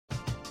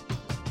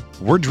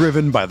We're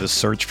driven by the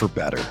search for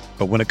better.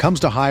 But when it comes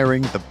to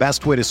hiring, the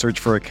best way to search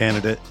for a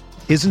candidate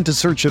isn't to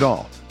search at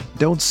all.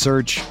 Don't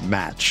search,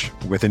 match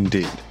with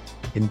Indeed.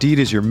 Indeed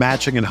is your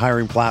matching and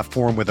hiring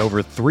platform with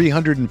over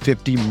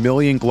 350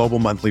 million global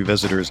monthly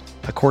visitors,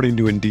 according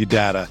to Indeed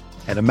data,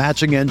 and a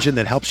matching engine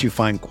that helps you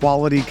find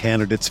quality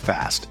candidates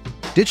fast.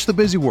 Ditch the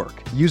busy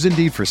work. Use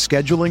Indeed for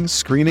scheduling,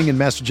 screening, and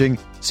messaging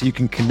so you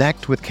can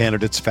connect with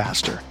candidates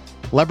faster.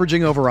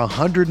 Leveraging over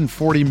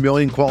 140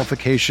 million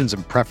qualifications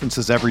and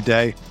preferences every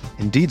day,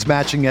 Indeed's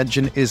matching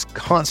engine is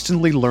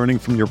constantly learning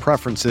from your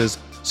preferences,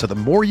 so the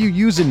more you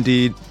use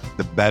Indeed,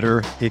 the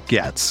better it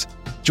gets.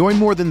 Join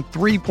more than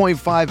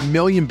 3.5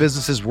 million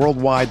businesses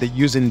worldwide that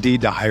use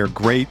Indeed to hire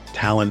great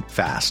talent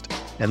fast.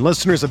 And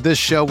listeners of this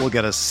show will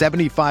get a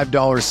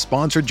 $75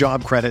 sponsored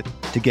job credit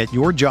to get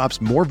your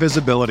jobs more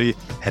visibility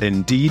at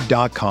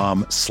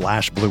Indeed.com/Blue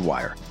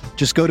Wire.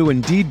 Just go to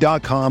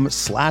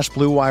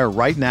Indeed.com/Blue Wire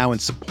right now and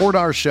support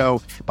our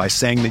show by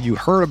saying that you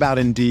heard about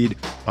Indeed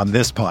on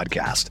this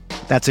podcast.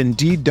 That's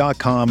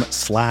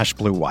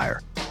Indeed.com/Blue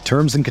Wire.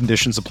 Terms and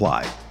conditions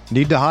apply.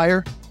 Need to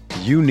hire?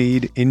 You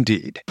need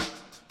Indeed.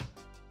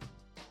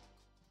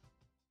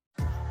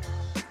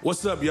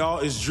 What's up, y'all?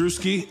 It's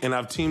Drewski, and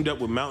I've teamed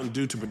up with Mountain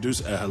Dew to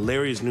produce a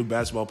hilarious new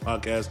basketball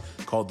podcast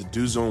called The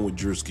Dew Zone with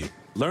Drewski.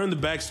 Learn the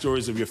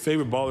backstories of your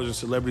favorite ballers and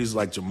celebrities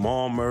like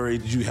Jamal Murray.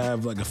 Did you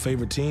have like a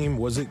favorite team?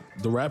 Was it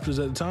the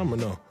Raptors at the time or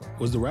no?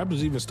 Was the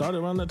Raptors even started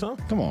around that time?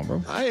 Come on,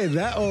 bro. I ain't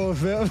that old,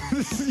 fam.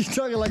 You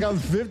talking like I'm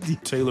 50.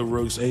 Taylor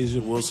Rooks, Asia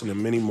Wilson,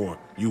 and many more.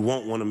 You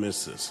won't want to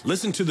miss this.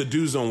 Listen to The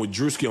Dew Zone with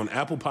Drewski on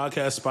Apple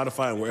Podcasts,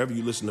 Spotify, and wherever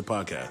you listen to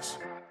podcasts.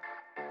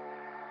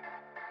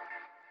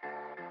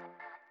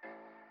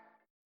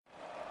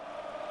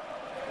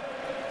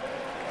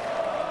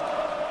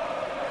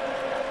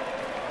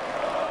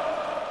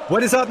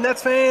 What is up,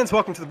 Nets fans?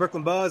 Welcome to the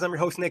Brooklyn Buzz. I'm your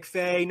host, Nick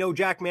Fay. No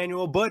Jack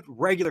Manuel, but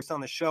regulars on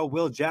the show,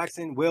 Will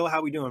Jackson. Will,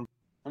 how we doing?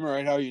 I'm all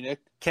right. How are you, Nick?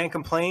 Can't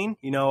complain.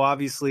 You know,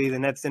 obviously the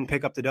Nets didn't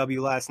pick up the W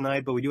last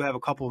night, but we do have a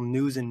couple of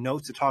news and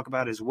notes to talk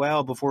about as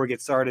well. Before we get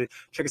started,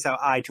 check us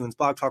out, iTunes,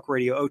 Blog Talk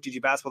Radio,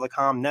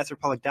 OTGBasketball.com,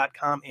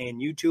 NetsRepublic.com, and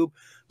YouTube.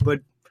 But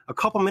a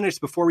couple minutes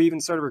before we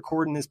even started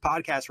recording this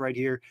podcast right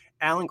here,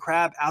 Allen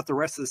Crabbe out the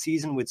rest of the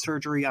season with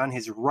surgery on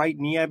his right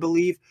knee, I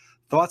believe.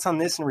 Thoughts on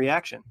this and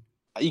reaction?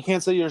 You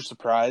can't say you're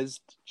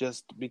surprised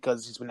just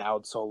because he's been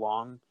out so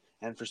long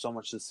and for so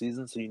much this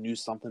season, so you knew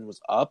something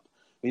was up.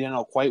 We didn't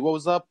know quite what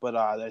was up, but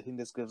I think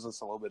this gives us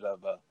a little bit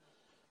of a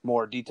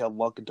more detailed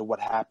look into what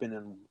happened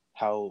and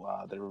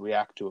how they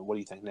react to it. What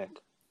do you think, Nick?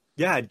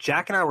 Yeah,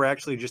 Jack and I were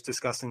actually just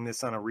discussing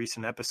this on a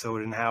recent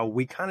episode and how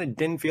we kind of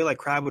didn't feel like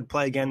Crabbe would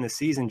play again this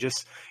season.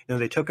 Just, you know,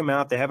 they took him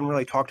out. They haven't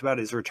really talked about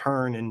his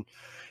return, and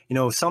you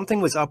know,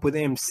 something was up with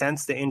him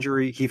since the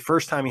injury.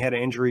 First time he had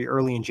an injury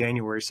early in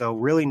January. So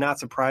really not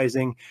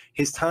surprising.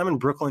 His time in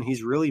Brooklyn,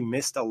 he's really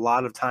missed a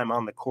lot of time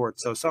on the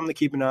court. So something to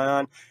keep an eye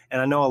on. And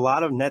I know a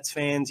lot of Nets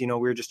fans, you know,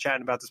 we were just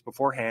chatting about this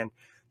beforehand.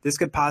 This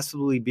could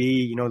possibly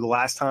be, you know, the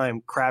last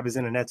time Crabbe is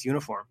in a Nets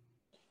uniform.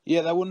 Yeah,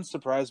 that wouldn't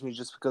surprise me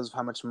just because of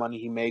how much money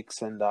he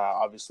makes and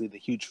obviously the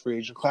huge free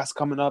agent class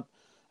coming up.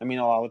 I mean,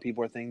 a lot of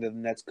people are thinking that the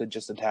Nets could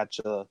just attach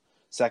a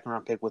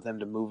second-round pick with him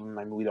to move him.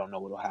 I mean, we don't know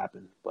what will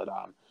happen. But,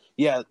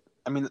 yeah,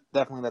 I mean,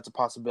 definitely that's a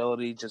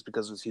possibility just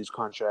because of his huge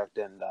contract.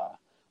 And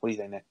what do you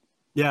think, Nick?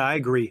 Yeah, I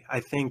agree. I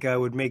think it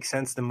would make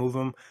sense to move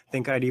him. I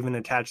think I'd even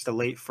attach the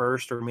late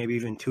first or maybe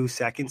even 2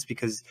 seconds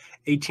because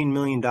 $18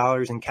 million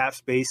in cap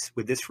space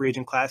with this free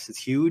agent class is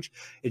huge.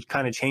 It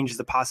kind of changes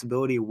the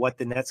possibility of what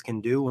the Nets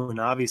can do. And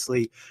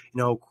obviously, you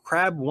know,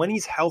 Crabbe, when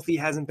he's healthy,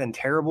 hasn't been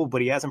terrible,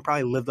 but he hasn't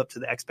probably lived up to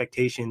the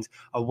expectations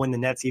of when the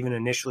Nets even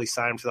initially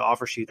signed him to the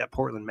offer sheet that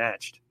Portland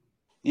matched.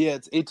 Yeah,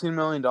 it's $18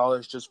 million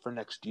just for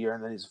next year,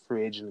 and then he's a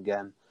free agent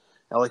again.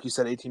 Now, like you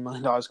said, $18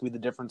 million could be the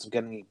difference of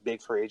getting a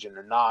big free agent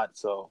or not,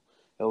 so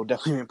it will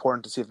definitely be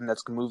important to see if the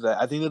Nets can move that.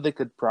 I think that they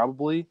could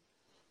probably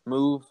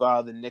move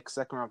the Knicks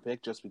second-round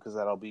pick just because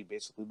that'll be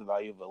basically the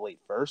value of a late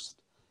first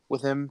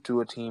with him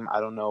to a team, I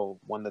don't know,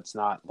 one that's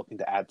not looking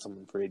to add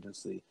someone for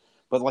agency.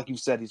 But like you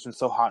said, he's been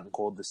so hot and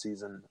cold this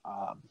season,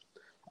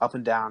 up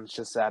and down. It's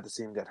just sad to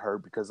see him get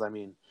hurt because, I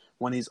mean,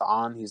 when he's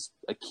on, he's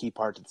a key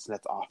part to this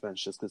Nets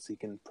offense just because he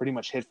can pretty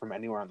much hit from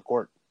anywhere on the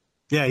court.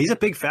 Yeah, he's a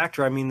big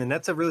factor. I mean, the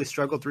Nets have really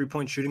struggled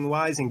three-point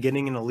shooting-wise, and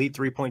getting an elite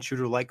three-point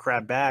shooter like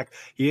Crabbe back,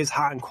 he is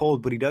hot and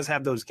cold, but he does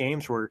have those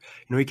games where,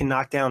 you know, he can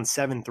knock down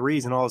 7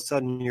 threes, and all of a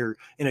sudden you're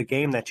in a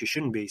game that you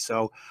shouldn't be.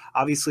 So,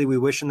 obviously, we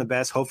wish him the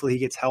best. Hopefully he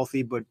gets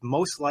healthy, but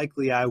most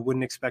likely I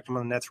wouldn't expect him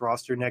on the Nets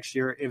roster next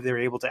year if they're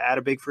able to add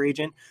a big free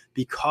agent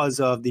because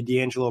of the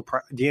D'Angelo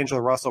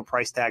Russell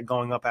price tag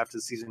going up after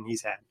the season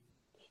he's had.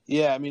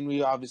 Yeah, I mean,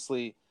 we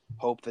obviously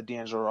hope that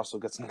D'Angelo Russell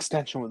gets an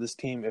extension with this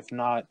team. If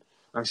not,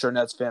 I'm sure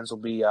Nets fans will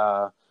be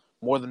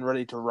more than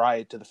ready to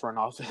riot to the front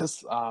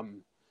office.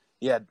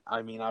 Yeah,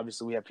 I mean,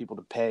 obviously we have people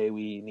to pay.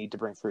 We need to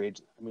bring free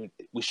agents. I mean,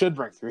 we should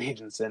bring free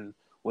agents in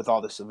with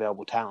all this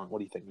available talent. What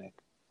do you think, Nick?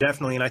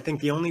 Definitely. And I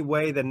think the only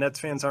way that Nets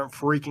fans aren't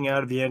freaking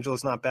out if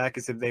D'Angelo's not back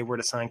is if they were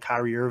to sign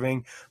Kyrie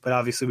Irving. But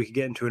obviously we could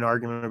get into an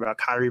argument about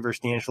Kyrie versus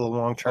D'Angelo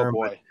long term.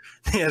 Oh boy.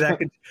 But yeah,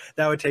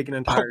 that would take an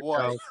entire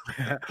show.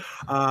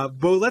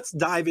 But let's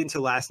dive into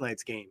last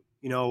night's game.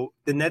 You know,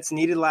 the Nets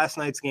needed last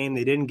night's game.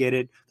 They didn't get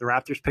it. The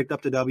Raptors picked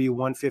up the W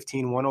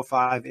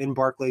 115-105 in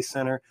Barclays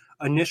Center.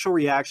 Initial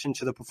reaction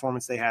to the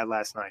performance they had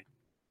last night.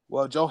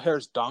 Well, Joe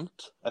Harris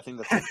dunked. I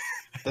think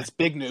that's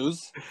big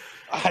news.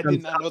 I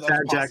did not know that was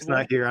possible. Jack's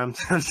not here. I'm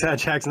sad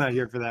Jack's not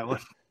here for that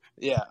one.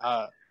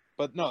 Yeah,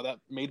 but no, that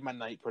made my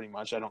night pretty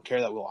much. I don't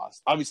care that we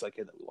lost. Obviously, I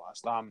care that we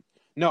lost.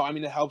 No, I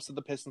mean, it helps that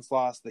the Pistons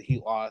lost, the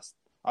Heat lost.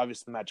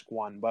 Obviously, the Magic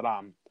won. But,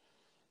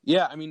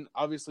 yeah, I mean,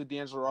 obviously,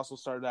 D'Angelo Russell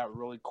started out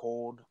really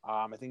cold.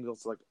 I think it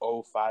was like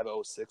 0-5,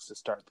 0-6 to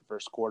start the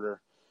first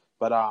quarter.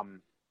 But,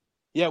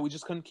 yeah, we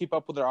just couldn't keep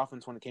up with their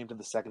offense when it came to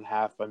the second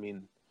half. I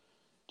mean,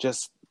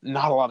 just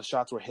not a lot of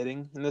shots were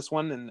hitting in this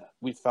one, and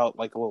we felt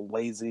like a little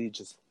lazy,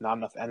 just not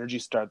enough energy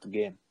to start the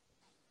game.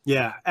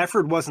 Yeah,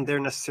 effort wasn't there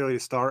necessarily to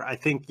start. I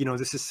think, you know,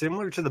 this is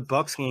similar to the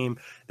Bucks game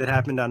that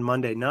happened on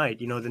Monday night.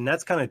 You know, the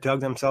Nets kind of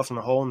dug themselves in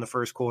the hole in the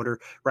first quarter.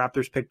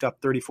 Raptors picked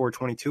up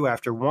 34-22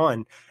 after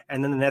one,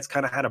 and then the Nets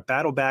kind of had a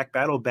battle back.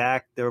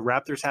 The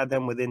Raptors had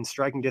them within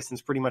striking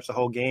distance pretty much the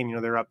whole game. You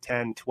know, they're up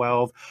 10,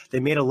 12. They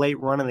made a late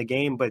run in the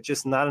game, but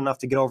just not enough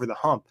to get over the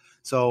hump.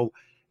 So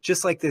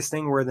just like this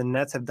thing where the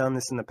Nets have done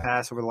this in the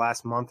past over the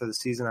last month of the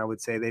season, I would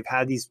say they've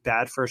had these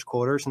bad first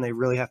quarters and they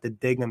really have to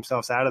dig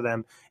themselves out of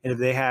them. And if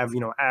they have, you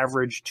know,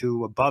 average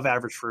to above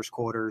average first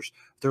quarters,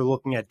 they're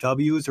looking at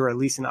W's or at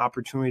least an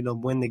opportunity to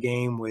win the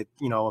game with,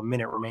 you know, a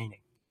minute remaining.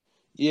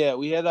 Yeah,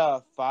 we had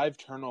 5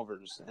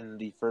 turnovers in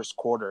the first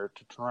quarter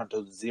to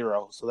Toronto's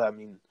 0. So that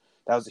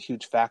was a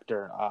huge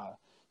factor.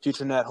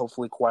 Future net,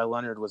 hopefully Kawhi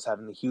Leonard was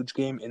having a huge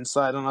game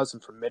inside on us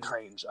and from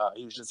mid-range.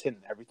 He was just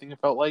hitting everything, it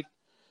felt like.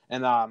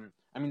 And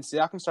I mean,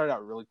 Siakam started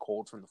out really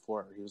cold from the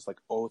floor. He was like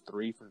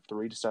 0-3 from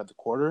 3 to start the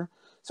quarter.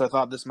 So I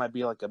thought this might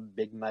be like a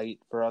big night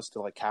for us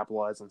to like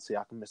capitalize on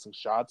Siakam missing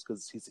shots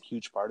because he's a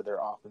huge part of their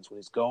offense when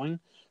he's going.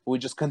 But we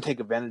just couldn't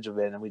take advantage of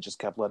it, and we just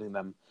kept letting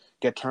them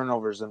get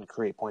turnovers and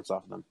create points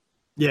off of them.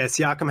 Yeah,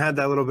 Siakam had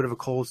that little bit of a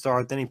cold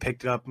start. Then he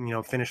picked it up, you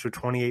know, finished with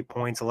 28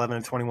 points, 11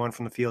 of 21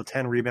 from the field,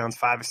 10 rebounds,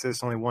 5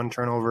 assists, only 1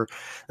 turnover.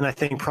 And I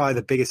think probably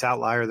the biggest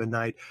outlier of the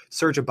night,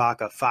 Serge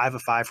Ibaka, 5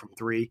 of 5 from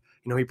 3.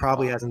 You know, he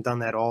probably hasn't done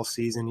that all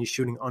season. He's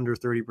shooting under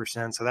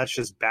 30%. So that's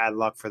just bad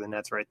luck for the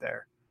Nets right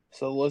there.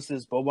 So the list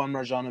is Boban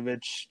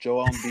Marjanovic,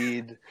 Joel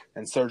Embiid,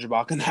 and Serge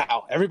Ibaka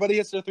now. Everybody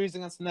hits their threes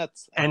against the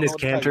Nets. And his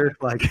Cantor.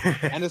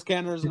 And his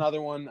Cantor is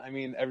another one. I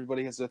mean,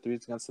 everybody hits their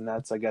threes against the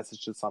Nets. I guess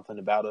it's just something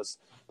about us.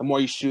 The more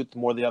you shoot, the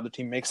more the other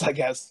team makes, I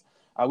guess.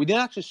 We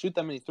didn't actually shoot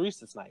that many threes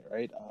this night,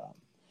 right?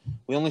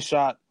 We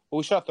shot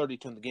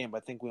 32 in the game, but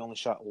I think we only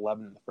shot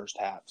 11 in the first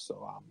half.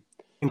 So,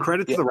 and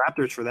credit to the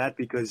Raptors for that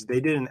because they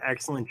did an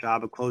excellent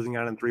job of closing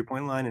out on the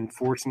three-point line and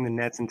forcing the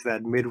Nets into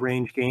that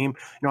mid-range game.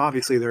 You know,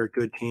 obviously they're a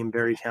good team,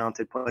 very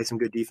talented, play some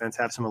good defense,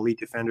 have some elite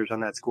defenders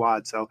on that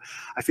squad. So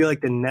I feel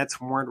like the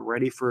Nets weren't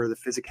ready for the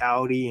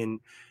physicality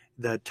and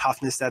the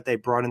toughness that they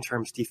brought in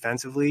terms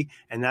defensively,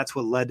 and that's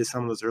what led to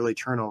some of those early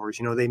turnovers.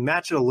 You know, they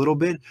match it a little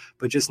bit,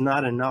 but just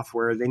not enough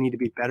where they need to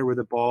be better with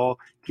the ball,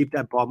 keep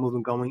that ball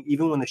movement going,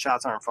 even when the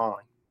shots aren't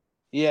falling.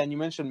 Yeah, and you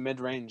mentioned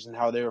mid-range and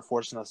how they were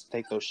forcing us to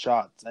take those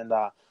shots. And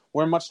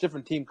we're a much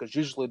different team because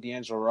usually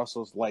D'Angelo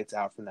Russell's lights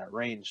out from that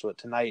range. So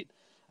tonight,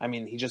 I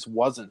mean, he just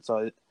wasn't. So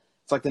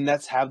it's like the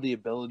Nets have the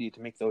ability to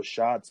make those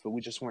shots, but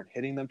we just weren't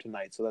hitting them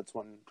tonight. So that's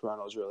when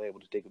Toronto was really able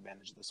to take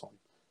advantage of this one.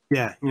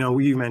 Yeah, you know,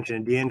 you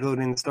mentioned D'Angelo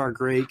didn't start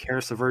great,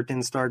 Karis LeVert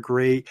didn't start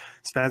great,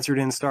 Spencer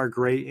didn't start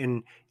great,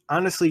 and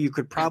honestly, you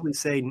could probably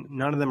say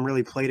none of them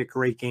really played a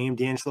great game.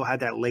 D'Angelo had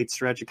that late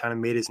stretch. It kind of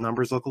made his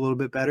numbers look a little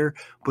bit better.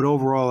 But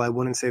overall, I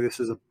wouldn't say this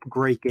was a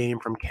great game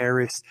from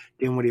Karis,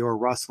 Dinwiddie, or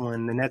Russell.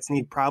 And the Nets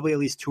need probably at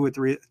least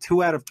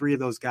 2 out of 3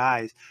 of those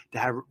guys to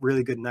have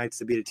really good nights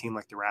to beat a team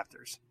like the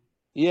Raptors.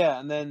 Yeah,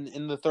 and then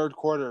in the third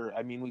quarter,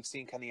 I mean, we've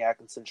seen Kenny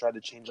Atkinson try to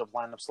change up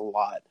lineups a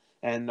lot.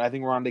 And I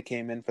think Rondae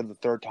came in for the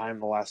third time in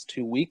the last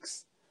 2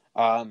 weeks.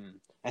 And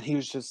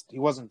he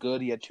wasn't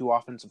good. He had 2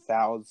 offensive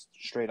fouls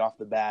straight off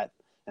the bat.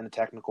 And the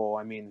technical,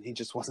 I mean, he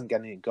just wasn't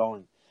getting it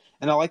going.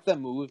 And I like that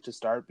move to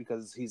start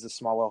because he's a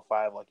small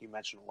L5, like you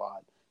mentioned a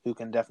lot, who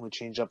can definitely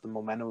change up the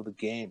momentum of the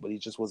game, but he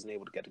just wasn't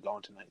able to get it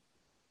going tonight.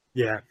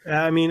 Yeah,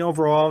 I mean,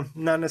 overall,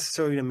 not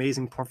necessarily an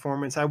amazing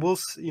performance. I will,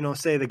 you know,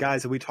 say the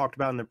guys that we talked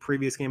about in the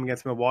previous game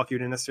against Milwaukee who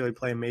didn't necessarily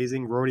play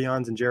amazing,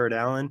 Rodions and Jared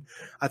Allen.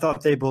 I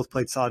thought they both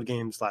played solid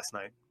games last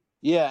night.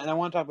 Yeah, and I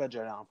want to talk about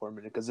Jared Allen for a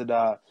minute because it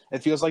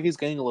feels like he's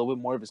getting a little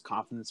bit more of his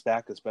confidence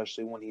back,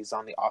 especially when he's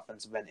on the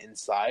offensive end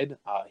inside.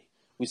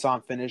 We saw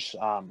him finish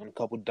on a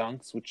couple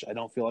dunks, which I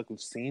don't feel like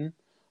we've seen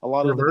a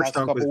lot of the past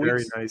couple weeks. Reverse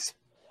dunk was very nice.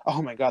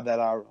 Oh my God,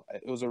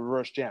 it was a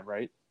reverse jam,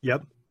 right?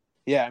 Yep.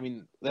 Yeah, I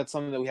mean, that's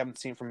something that we haven't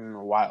seen from him in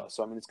a while.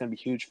 So, I mean, it's going to be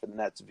huge for the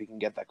Nets if he can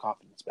get that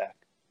confidence back.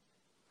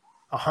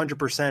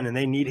 100%, and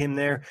they need him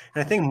there.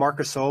 And I think Marc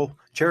Gasol,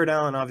 Jared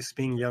Allen, obviously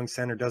being a young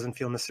center, doesn't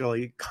feel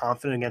necessarily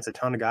confident against a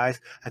ton of guys.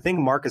 I think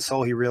Marc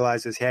Gasol, he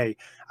realizes, hey,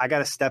 I got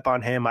to step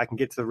on him. I can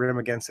get to the rim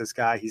against this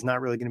guy. He's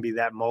not really going to be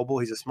that mobile.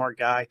 He's a smart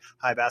guy,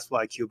 high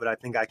basketball IQ, but I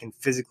think I can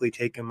physically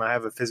take him. I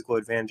have a physical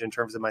advantage in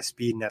terms of my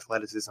speed and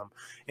athleticism.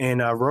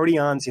 And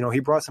Rodions, he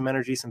brought some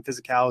energy, some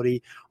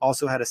physicality,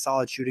 also had a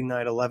solid shooting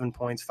night, 11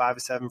 points, 5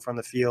 of 7 from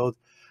the field.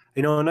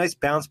 A nice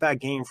bounce-back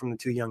game from the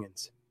two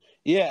youngins.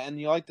 Yeah, and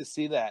you like to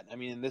see that. I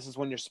mean, this is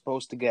when you're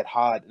supposed to get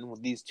hot. And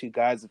with these two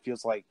guys, it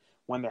feels like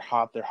when they're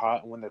hot, they're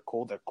hot. And when they're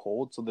cold, they're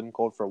cold. So they've been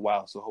cold for a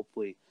while. So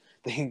hopefully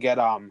they can get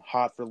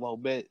hot for a little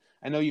bit.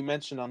 I know you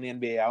mentioned on the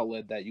NBA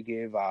outlet that you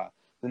gave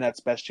the Nets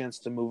best chance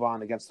to move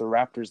on against the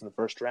Raptors in the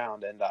first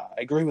round. And I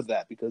agree with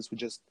that because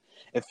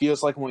it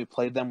feels like when we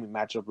played them, we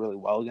matched up really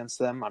well against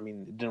them. I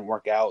mean, it didn't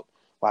work out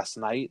last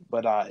night,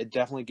 but it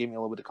definitely gave me a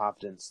little bit of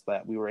confidence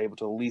that we were able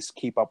to at least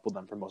keep up with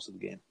them for most of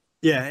the game.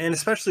 Yeah, and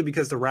especially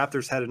because the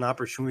Raptors had an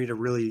opportunity to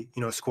really,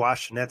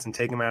 squash the Nets and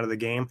take them out of the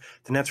game.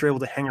 The Nets were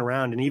able to hang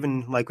around, and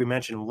even like we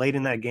mentioned, late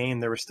in that game,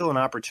 there was still an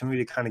opportunity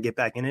to kind of get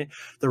back in it.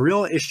 The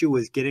real issue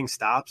was getting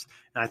stops,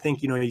 and I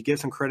think, you give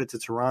some credit to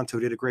Toronto,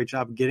 did a great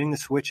job getting the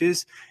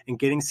switches and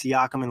getting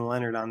Siakam and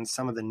Leonard on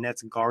some of the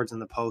Nets guards in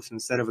the post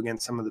instead of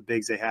against some of the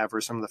bigs they have or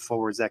some of the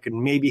forwards that could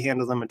maybe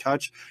handle them a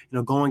touch.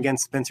 Going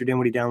against Spencer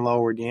Dinwiddie down low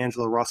or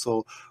D'Angelo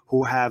Russell,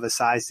 who have a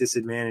size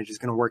disadvantage, is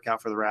going to work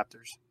out for the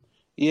Raptors.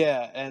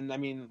 Yeah, and I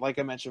mean, like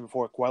I mentioned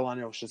before, Kawhi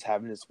Leonard was just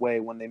having his way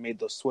when they made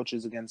those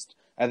switches against.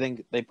 I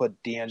think they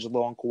put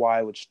D'Angelo on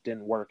Kawhi, which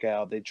didn't work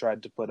out. They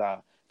tried to put, I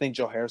think,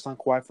 Joe Harris on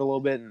Kawhi for a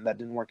little bit, and that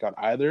didn't work out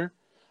either.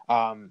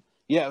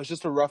 Yeah, it was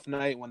just a rough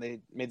night when they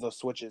made those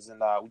switches,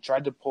 and we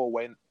tried to pull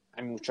away.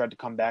 I mean, we tried to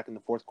come back in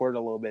the fourth quarter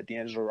a little bit.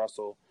 D'Angelo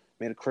Russell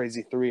made a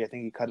crazy three. I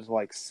think he cut it to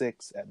like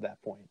 6 at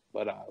that point,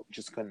 but we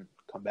just couldn't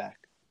come back.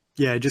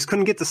 Yeah, just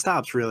couldn't get the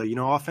stops, really.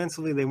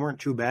 Offensively, they weren't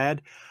too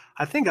bad.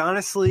 I think,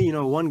 honestly,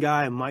 one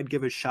guy I might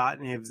give a shot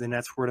if the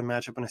Nets were to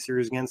match up in a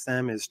series against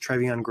them is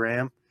Treveon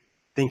Graham.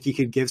 I think he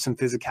could give some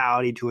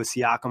physicality to a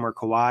Siakam or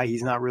Kawhi.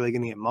 He's not really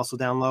going to get muscle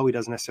down low. He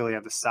doesn't necessarily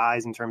have the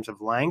size in terms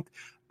of length,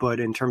 but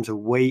in terms of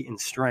weight and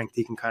strength,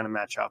 he can kind of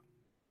match up.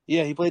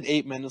 Yeah, he played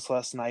 8 minutes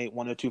last night,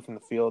 1 or 2 from the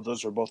field.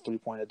 Those were both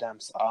 3-point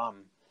attempts.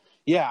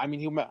 Yeah, I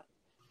mean,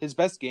 his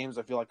best games,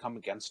 I feel like, come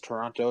against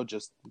Toronto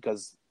just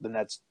because the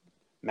Nets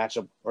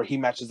he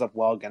matches up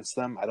well against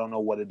them. I don't know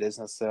what it is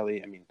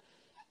necessarily. I mean,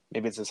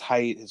 maybe it's his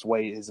height, his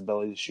weight, his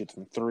ability to shoot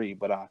from 3.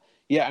 But,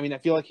 yeah, I mean, I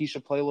feel like he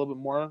should play a little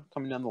bit more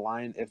coming down the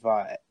line if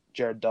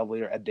Jared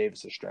Dudley or Ed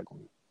Davis are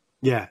struggling.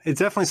 Yeah, it's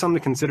definitely something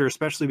to consider,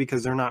 especially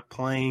because they're not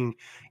playing,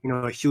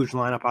 a huge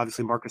lineup.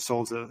 Obviously, Marc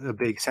Gasol's a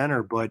big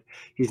center, but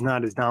he's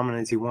not as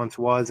dominant as he once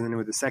was. And then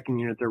with the second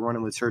unit, they're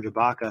running with Serge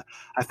Ibaka.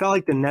 I felt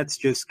like the Nets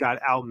just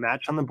got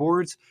outmatched on the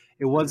boards.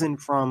 It wasn't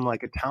from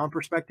like a talent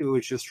perspective. It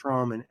was just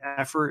from an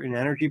effort and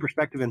energy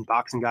perspective and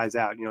boxing guys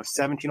out.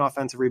 17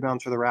 offensive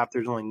rebounds for the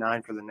Raptors, only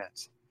 9 for the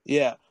Nets.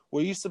 Yeah.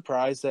 Were you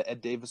surprised that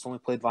Ed Davis only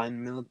played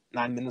 9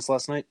 minutes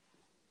last night?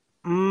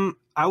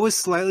 I was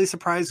slightly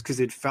surprised because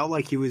it felt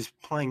like he was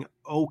playing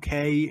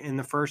okay in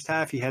the first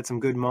half. He had some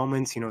good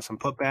moments, some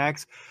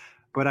putbacks.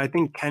 But I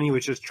think Kenny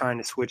was just trying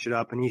to switch it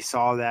up, and he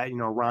saw that,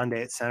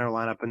 Rondé at center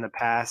lineup in the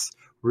past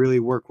really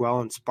worked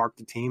well and sparked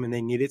the team, and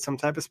they needed some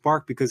type of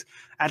spark because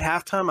at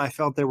halftime I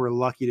felt they were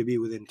lucky to be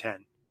within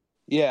 10.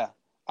 Yeah.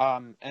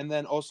 And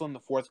then also in the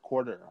fourth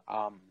quarter,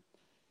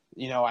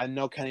 I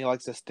know Kenny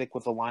likes to stick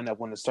with the lineup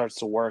when it starts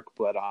to work,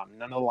 but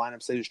none of the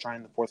lineups that he was trying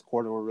in the fourth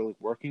quarter were really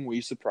working. Were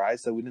you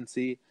surprised that we didn't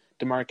see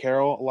DeMar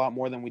Carroll a lot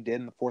more than we did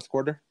in the fourth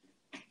quarter?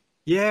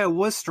 Yeah, it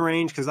was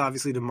strange because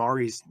obviously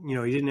DeMar's, he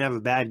didn't have a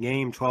bad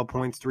game, 12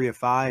 points, 3 of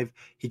 5.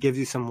 He gives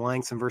you some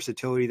length, some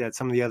versatility that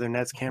some of the other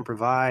Nets can't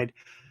provide.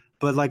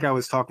 But like I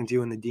was talking to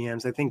you in the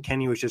DMs, I think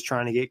Kenny was just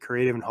trying to get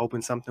creative and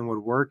hoping something would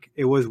work.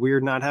 It was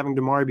weird not having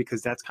DeMar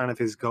because that's kind of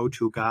his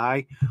go-to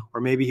guy.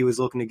 Or maybe he was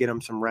looking to get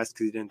him some rest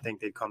because he didn't think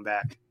they'd come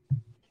back.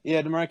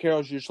 Yeah, DeMar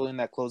Carroll's usually in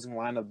that closing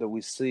lineup that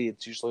we see.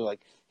 It's usually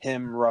like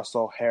him,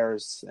 Russell,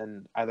 Harris,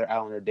 and either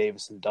Allen or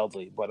Davis and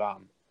Dudley. But,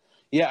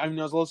 yeah, I mean,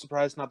 I was a little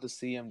surprised not to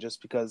see him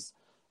just because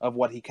of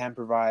what he can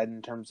provide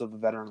in terms of the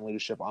veteran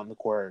leadership on the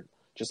court,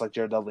 just like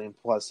Jared Dudley, and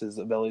plus his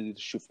ability to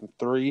shoot from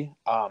 3.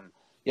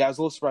 Yeah, I was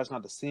a little surprised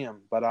not to see him.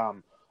 But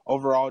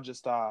overall,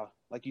 just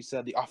like you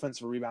said, the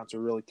offensive rebounds were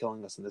really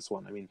killing us in this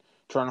one. I mean,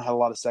 Toronto had a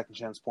lot of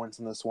second-chance points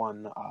in this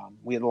one.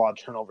 We had a lot of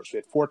turnovers. We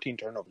had 14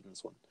 turnovers in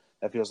this one.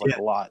 That feels like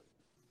a lot.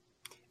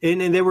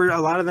 And they were,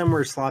 a lot of them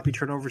were sloppy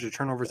turnovers or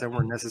turnovers that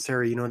weren't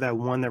necessary. That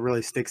one that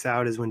really sticks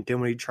out is when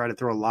Dinwiddie tried to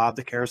throw a lob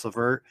to Karis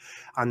LeVert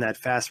on that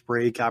fast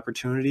break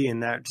opportunity.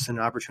 And that's an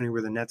opportunity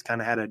where the Nets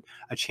kind of had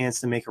a chance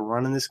to make a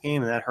run in this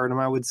game. And that hurt them,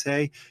 I would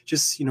say.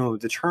 Just,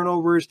 the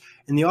turnovers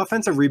and the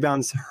offensive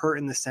rebounds hurt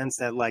in the sense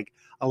that, like,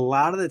 a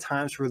lot of the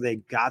times where they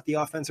got the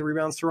offensive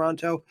rebounds,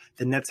 Toronto,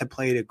 the Nets had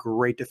played a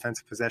great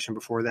defensive possession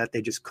before that.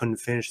 They just couldn't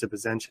finish the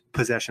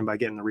possession by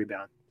getting the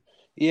rebound.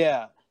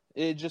 Yeah.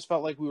 It just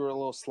felt like we were a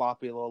little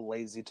sloppy, a little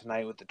lazy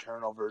tonight with the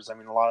turnovers. I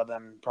mean, a lot of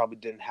them probably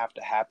didn't have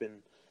to happen.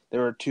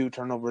 There were 2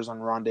 turnovers on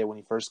Rondé when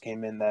he first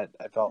came in that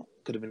I felt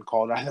could have been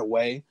called either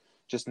way,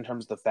 just in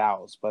terms of the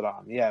fouls. But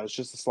yeah, it was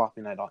just a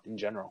sloppy night in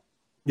general.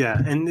 Yeah,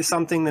 and it's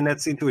something the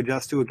Nets need to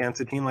adjust to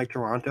against a team like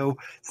Toronto.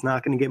 It's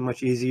not going to get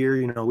much easier.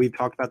 You know, we've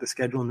talked about the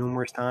schedule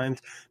numerous times.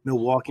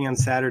 Milwaukee on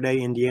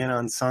Saturday, Indiana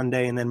on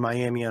Sunday, and then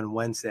Miami on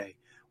Wednesday.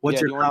 What's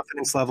your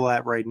confidence level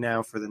at right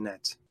now for the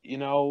Nets? You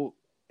know,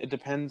 it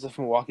depends if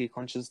Milwaukee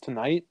clinches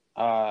tonight.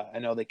 I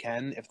know they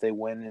can if they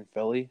win in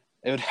Philly.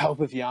 It would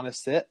help if Giannis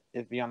sat.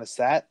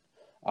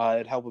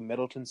 It'd help if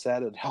Middleton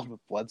sat. It'd help if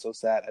Bledsoe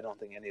sat. I don't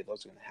think any of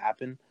those are going to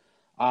happen.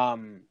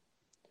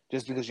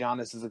 Just because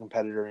Giannis is a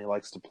competitor and he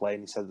likes to play,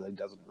 and he says that he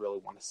doesn't really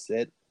want to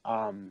sit.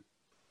 Our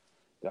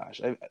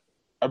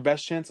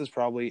best chance is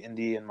probably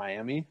Indy and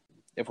Miami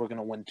if we're going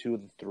to win 2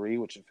 of the 3,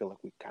 which I feel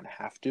like we kind of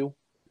have to.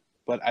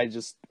 But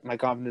my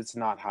confidence is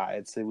not high.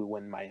 I'd say we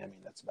win Miami.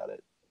 That's about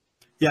it.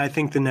 Yeah, I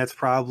think the Nets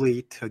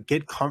probably, to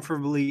get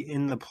comfortably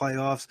in the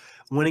playoffs,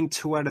 winning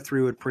 2 out of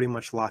 3 would pretty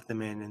much lock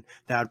them in. And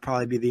that would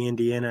probably be the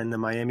Indiana and the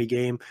Miami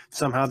game.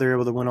 Somehow they're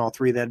able to win all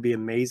 3. That'd be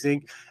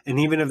amazing. And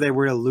even if they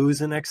were to lose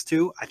the next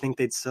 2, I think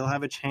they'd still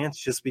have a chance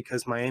just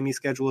because Miami's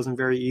schedule isn't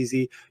very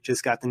easy.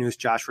 Just got the news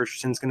Josh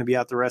Richardson's going to be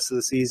out the rest of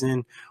the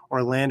season.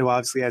 Orlando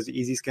obviously has an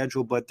easy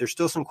schedule, but there's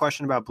still some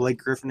question about Blake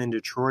Griffin in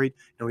Detroit.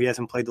 You know, he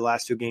hasn't played the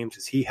last 2 games.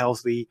 Is he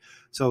healthy?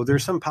 So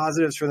there's some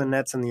positives for the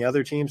Nets and the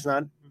other teams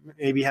not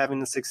maybe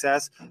having the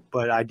success,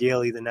 but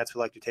ideally the Nets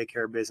would like to take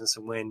care of business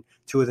and win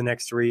 2 of the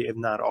next 3, if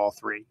not all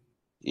 3.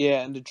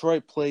 Yeah, and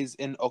Detroit plays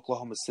in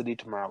Oklahoma City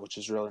tomorrow, which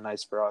is really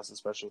nice for us,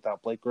 especially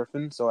without Blake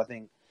Griffin. So I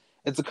think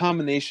it's a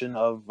combination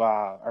of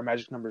our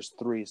magic number is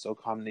 3, so a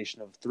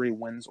combination of 3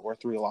 wins or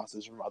 3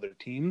 losses from other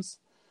teams.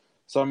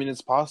 So, I mean,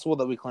 it's possible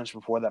that we clinch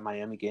before that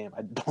Miami game.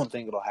 I don't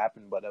think it'll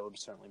happen, but it would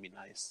certainly be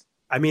nice.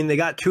 I mean, they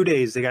got 2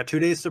 days. They got 2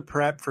 days to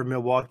prep for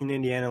Milwaukee and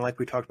Indiana. Like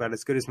we talked about,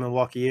 as good as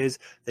Milwaukee is,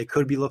 they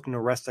could be looking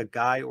to rest a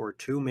guy or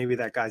 2. Maybe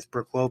that guy's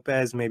Brook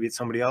Lopez. Maybe it's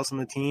somebody else on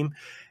the team.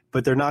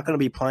 But they're not going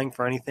to be playing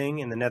for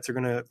anything, and the Nets are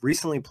going to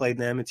recently play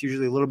them. It's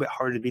usually a little bit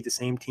harder to beat the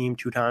same team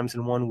 2 times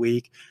in 1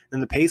 week. Then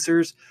the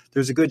Pacers,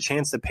 there's a good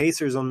chance the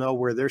Pacers will know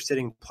where they're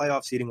sitting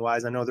playoff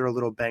seeding-wise. I know they're a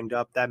little banged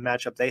up. That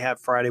matchup they have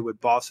Friday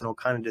with Boston will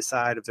kind of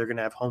decide if they're going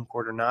to have home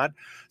court or not.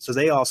 So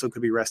they also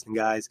could be resting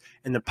guys.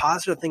 And the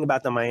positive thing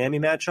about the Miami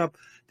matchup,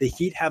 the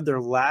Heat have their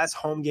last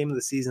home game of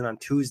the season on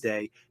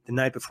Tuesday, the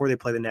night before they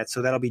play the Nets.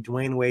 So that'll be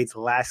Dwayne Wade's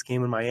last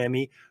game in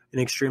Miami, an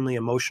extremely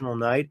emotional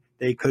night.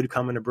 They could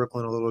come into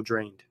Brooklyn a little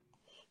drained.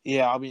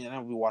 Yeah, I'll be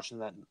watching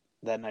that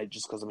night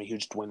just because I'm a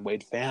huge Dwayne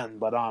Wade fan.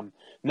 But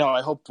no,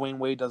 I hope Dwayne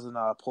Wade doesn't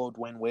pull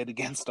Dwayne Wade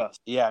against us.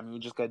 Yeah, I mean, we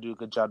just got to do a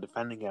good job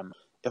defending him.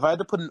 If I had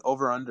to put an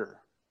over-under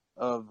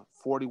of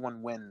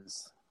 41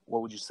 wins,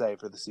 what would you say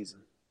for the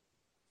season?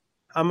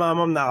 I'm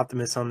the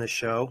optimist on this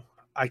show.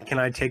 Can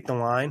I take the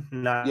line?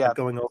 Not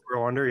going over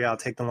or under? Yeah, I'll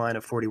take the line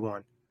of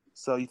 41.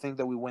 So you think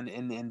that we win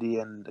in Indy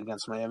and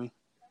against Miami?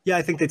 Yeah,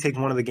 I think they take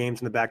one of the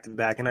games in the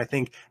back-to-back. And I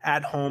think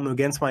at home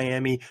against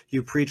Miami,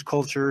 you preach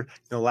culture.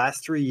 The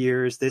last 3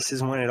 years, this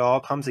is when it all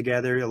comes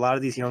together. A lot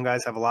of these young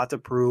guys have a lot to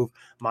prove.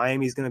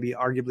 Miami's going to be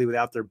arguably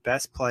without their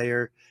best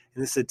player.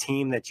 And this is a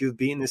team that you've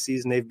beaten this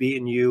season. They've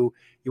beaten you.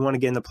 You want to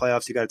get in the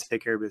playoffs, you got to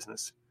take care of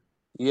business.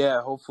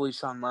 Yeah, hopefully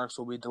Sean Marks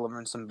will be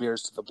delivering some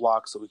beers to the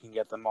block so we can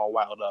get them all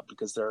wild up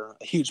because they're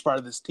a huge part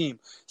of this team.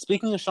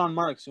 Speaking of Sean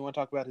Marks, you want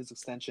to talk about his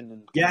extension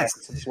and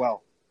yes as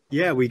well?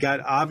 Yeah, we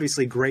got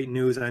obviously great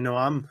news. I know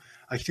I'm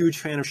a huge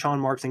fan of Sean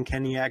Marks and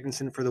Kenny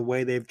Atkinson for the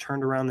way they've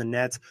turned around the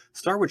Nets.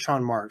 Start with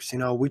Sean Marks. You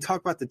know, we talk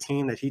about the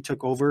team that he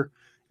took over.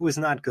 It was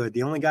not good.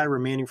 The only guy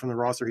remaining from the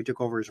roster he took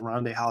over is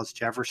Rondae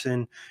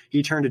Hollis-Jefferson.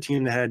 He turned a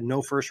team that had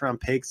no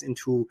first-round picks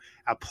into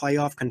a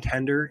playoff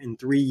contender in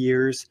 3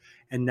 years,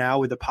 and now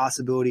with the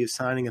possibility of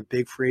signing a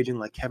big free agent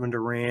like Kevin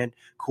Durant,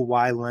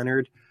 Kawhi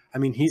Leonard, I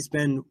mean, he's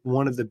been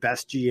one of the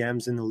best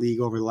GMs in the league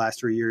over the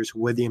last 3 years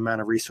with the amount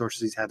of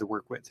resources he's had to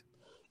work with.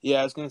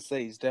 Yeah, I was going to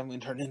say, he's definitely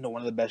turned into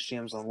one of the best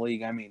GMs in the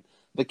league. I mean,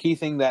 the key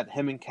thing that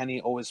him and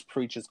Kenny always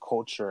preach is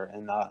culture,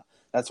 and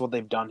that's what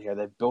they've done here.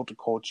 They've built a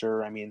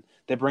culture. I mean,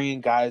 they bring in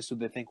guys who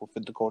they think will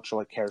fit the culture,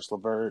 like Karis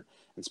LeVert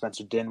and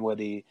Spencer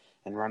Dinwiddie,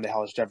 and Rondae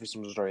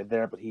Hollis-Jefferson was already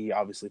there, but he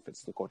obviously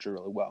fits the culture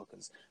really well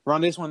because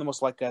Rondae's one of the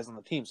most liked guys on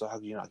the team, so how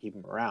could you not keep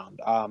him around?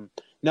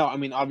 No, I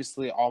mean,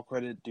 obviously all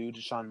credit due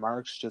to Sean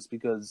Marks just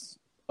because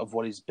of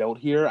what he's built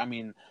here. I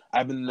mean,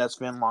 I've been a Nets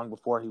fan long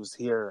before he was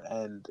here,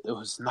 and it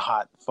was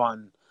not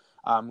fun.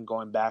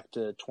 Going back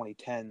to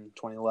 2010,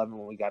 2011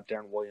 when we got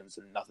Darren Williams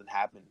and nothing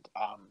happened.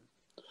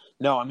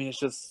 No, I mean, it's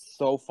just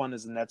so fun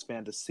as a Nets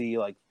fan to see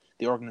like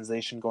the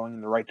organization going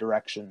in the right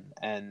direction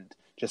and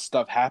just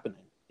stuff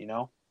happening, you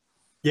know?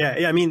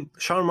 Yeah. I mean,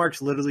 Sean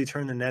Marks literally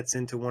turned the Nets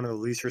into one of the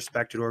least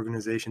respected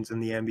organizations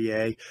in the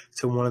NBA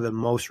to one of the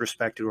most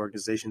respected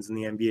organizations in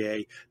the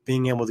NBA,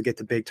 being able to get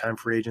the big-time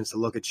free agents to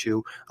look at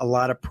you. A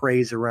lot of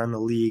praise around the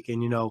league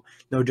and, you know,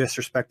 no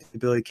disrespect to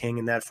Billy King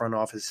in that front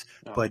office,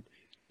 but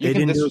You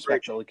can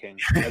disrespect Billy King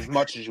as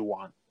much as you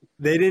want.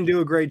 They didn't do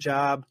a great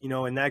job,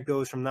 and that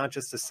goes from not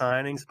just the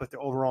signings, but the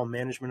overall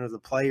management of the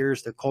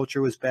players. The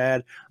culture was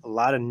bad. A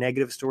lot of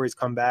negative stories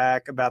come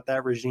back about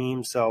that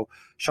regime. So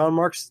Sean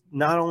Marks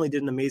not only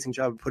did an amazing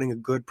job of putting a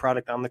good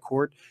product on the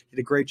court, he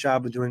did a great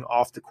job of doing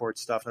off the court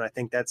stuff. And I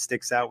think that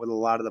sticks out with a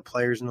lot of the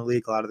players in the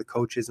league, a lot of the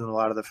coaches, and a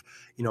lot of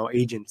the,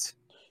 agents.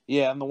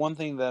 Yeah, and the one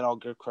thing that I'll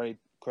give credit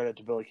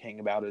to Billy King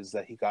about is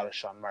that he got a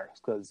Sean Marks,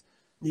 because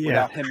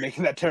without him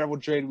making that terrible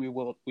trade, we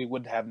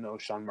would have no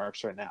Sean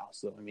Marks right now.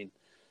 So, I mean,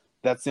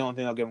 that's the only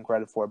thing I'll give him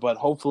credit for. But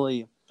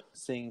hopefully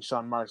seeing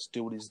Sean Marks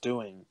do what he's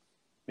doing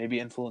maybe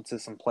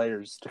influences some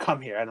players to come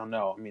here. I don't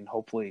know. I mean,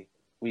 hopefully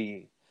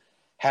we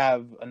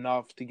have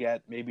enough to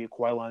get maybe a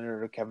Kawhi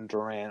Leonard or Kevin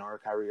Durant or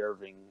Kyrie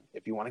Irving.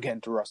 If you want to get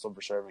into Russell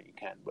Versherving, you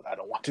can, but I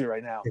don't want to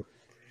right now.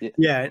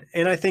 Yeah,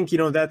 and I think,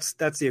 that's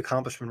the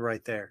accomplishment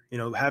right there.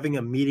 Having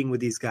a meeting with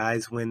these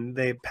guys when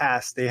they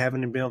pass, they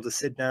haven't been able to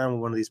sit down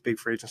with one of these big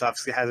free agents.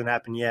 Obviously, it hasn't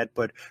happened yet,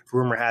 but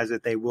rumor has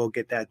it they will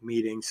get that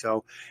meeting.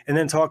 So, and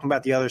then talking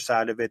about the other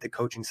side of it, the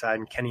coaching side,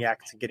 and Kenny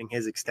Atkinson getting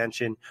his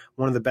extension,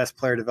 one of the best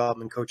player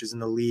development coaches in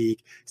the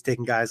league. He's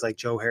taking guys like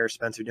Joe Harris,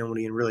 Spencer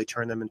Dinwiddie, and really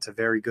turned them into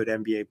very good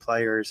NBA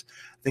players.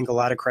 I think a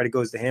lot of credit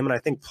goes to him, and I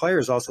think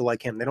players also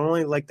like him. They don't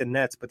only like the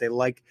Nets, but they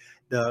like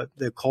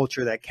the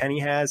culture that Kenny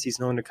has. He's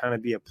known to kind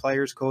of be a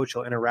player's coach.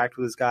 He'll interact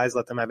with his guys,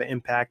 let them have an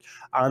impact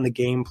on the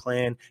game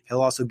plan.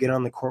 He'll also get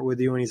on the court with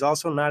you, and he's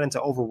also not into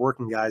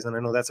overworking guys, and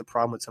I know that's a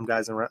problem with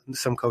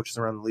some coaches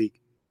around the league.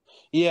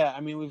 Yeah,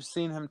 I mean, we've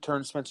seen him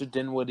turn Spencer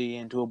Dinwiddie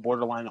into a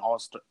borderline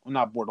all-star.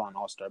 Not borderline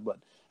all-star, but,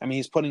 I mean,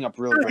 he's putting up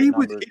really great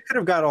numbers. He could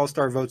have got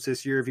all-star votes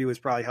this year if he was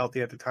probably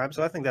healthy at the time,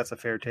 so I think that's a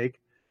fair take.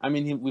 I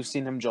mean, we've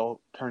seen him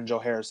turn Joe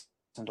Harris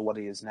into what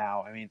he is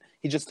now. I mean,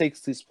 he just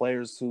takes these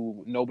players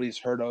who nobody's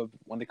heard of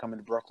when they come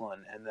into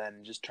Brooklyn and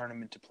then just turn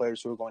them into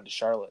players who are going to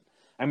Charlotte.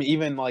 I mean,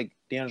 even like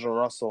D'Angelo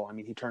Russell, I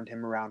mean, he turned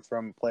him around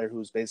from a player who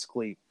was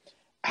basically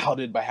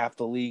outed by half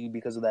the league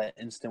because of that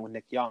incident with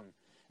Nick Young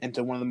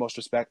into one of the most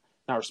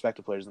not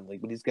respected players in the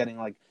league, but he's getting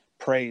like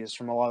praise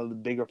from a lot of the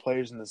bigger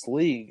players in this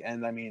league.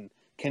 And I mean,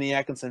 Kenny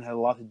Atkinson had a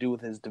lot to do with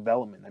his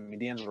development. I mean,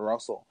 D'Angelo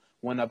Russell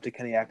went up to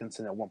Kenny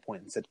Atkinson at one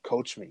point and said,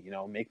 "Coach me,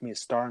 make me a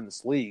star in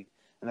this league."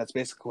 And that's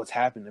basically what's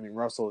happened. I mean,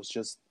 Russell is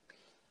just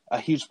a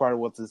huge part of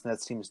what this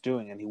Nets team is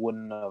doing, and he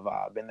wouldn't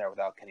have been there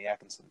without Kenny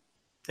Atkinson.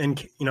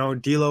 And,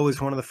 D'Lo was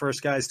one of the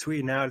first guys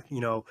tweeting out,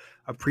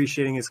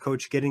 appreciating his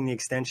coach getting the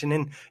extension.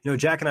 And,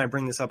 Jack and I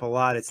bring this up a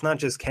lot. It's not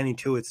just Kenny,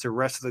 too. It's the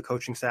rest of the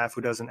coaching staff who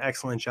does an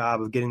excellent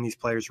job of getting these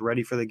players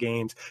ready for the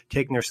games,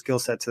 taking their skill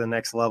set to the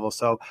next level.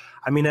 So,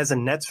 I mean, as a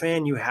Nets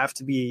fan, you have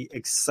to be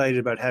excited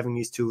about having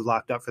these two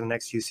locked up for the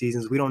next few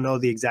seasons. We don't know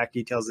the exact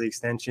details of the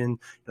extension.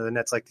 The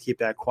Nets like to keep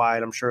that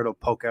quiet. I'm sure it'll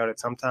poke out at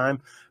some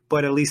time.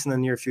 But at least in the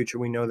near future,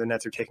 we know the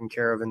Nets are taken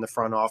care of in the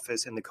front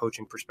office and the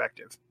coaching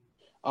perspective.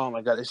 Oh,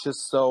 my God. It's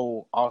just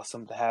so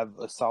awesome to have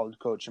a solid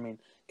coach. I mean,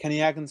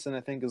 Kenny Atkinson,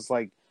 I think, is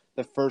like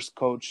the first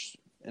coach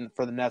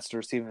for the Nets to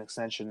receive an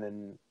extension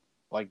in,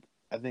 like,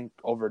 I think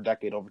over a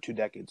decade, over 2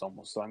 decades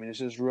almost. So, I mean, it's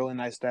just really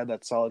nice to have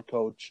that solid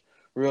coach.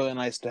 Really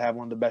nice to have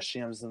one of the best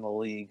GMs in the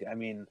league. I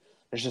mean,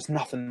 there's just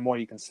nothing more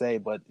you can say.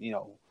 But,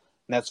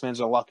 Nets fans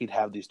are lucky to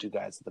have these two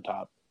guys at the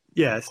top.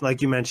 Yeah, it's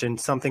like you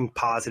mentioned, something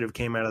positive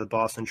came out of the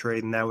Boston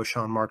trade, and that was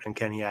Sean Marks and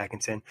Kenny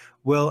Atkinson.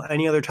 Will,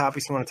 any other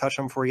topics you want to touch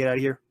on before we get out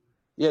of here?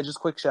 Yeah, just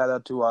quick shout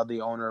out to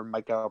the owner,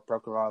 Mikhail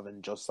Prokhorov,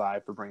 and Joe Tsai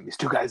for bringing these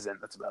two guys in.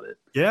 That's about it.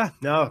 Yeah,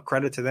 no,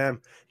 credit to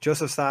them.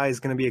 Joseph Tsai is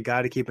going to be a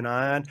guy to keep an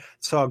eye on.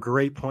 Saw a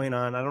great point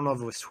on, I don't know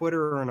if it was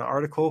Twitter or an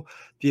article,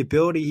 the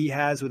ability he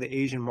has with the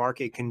Asian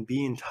market can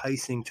be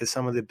enticing to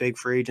some of the big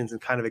free agents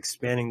and kind of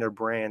expanding their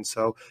brand.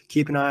 So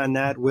keep an eye on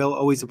that. Will,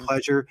 always a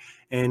pleasure,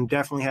 and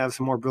definitely have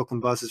some more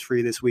Brooklyn buzzes for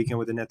you this weekend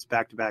with the Nets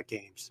back-to-back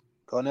games.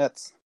 Go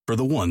Nets. For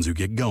the ones who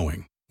get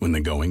going when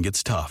the going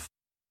gets tough,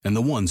 and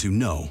the ones who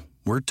know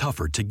we're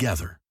tougher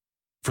together.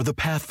 For the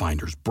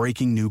Pathfinders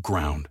breaking new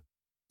ground,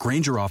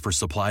 Grainger offers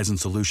supplies and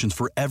solutions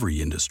for every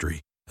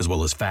industry, as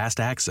well as fast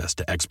access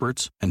to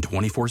experts and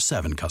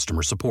 24/7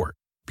 customer support.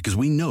 Because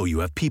we know you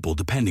have people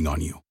depending on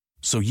you,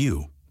 so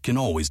you can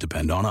always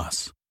depend on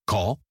us.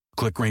 Call,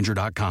 click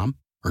Grainger.com,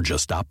 or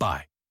just stop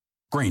by.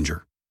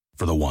 Grainger,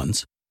 for the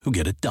ones who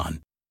get it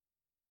done.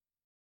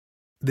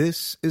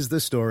 This is the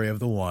story of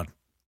the one.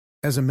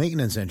 As a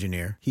maintenance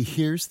engineer, he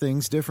hears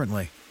things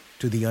differently.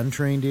 To the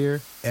untrained ear,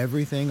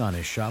 everything on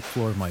his shop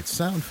floor might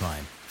sound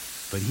fine,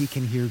 but he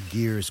can hear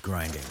gears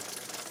grinding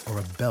or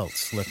a belt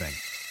slipping.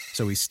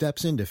 So he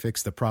steps in to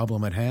fix the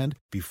problem at hand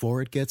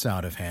before it gets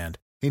out of hand.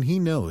 And he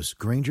knows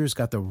Grainger's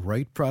got the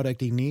right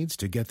product he needs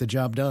to get the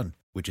job done,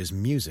 which is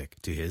music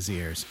to his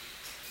ears.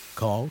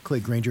 Call,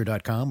 click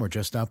Grainger.com, or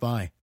just stop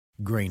by.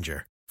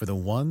 Grainger, for the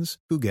ones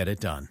who get it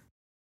done.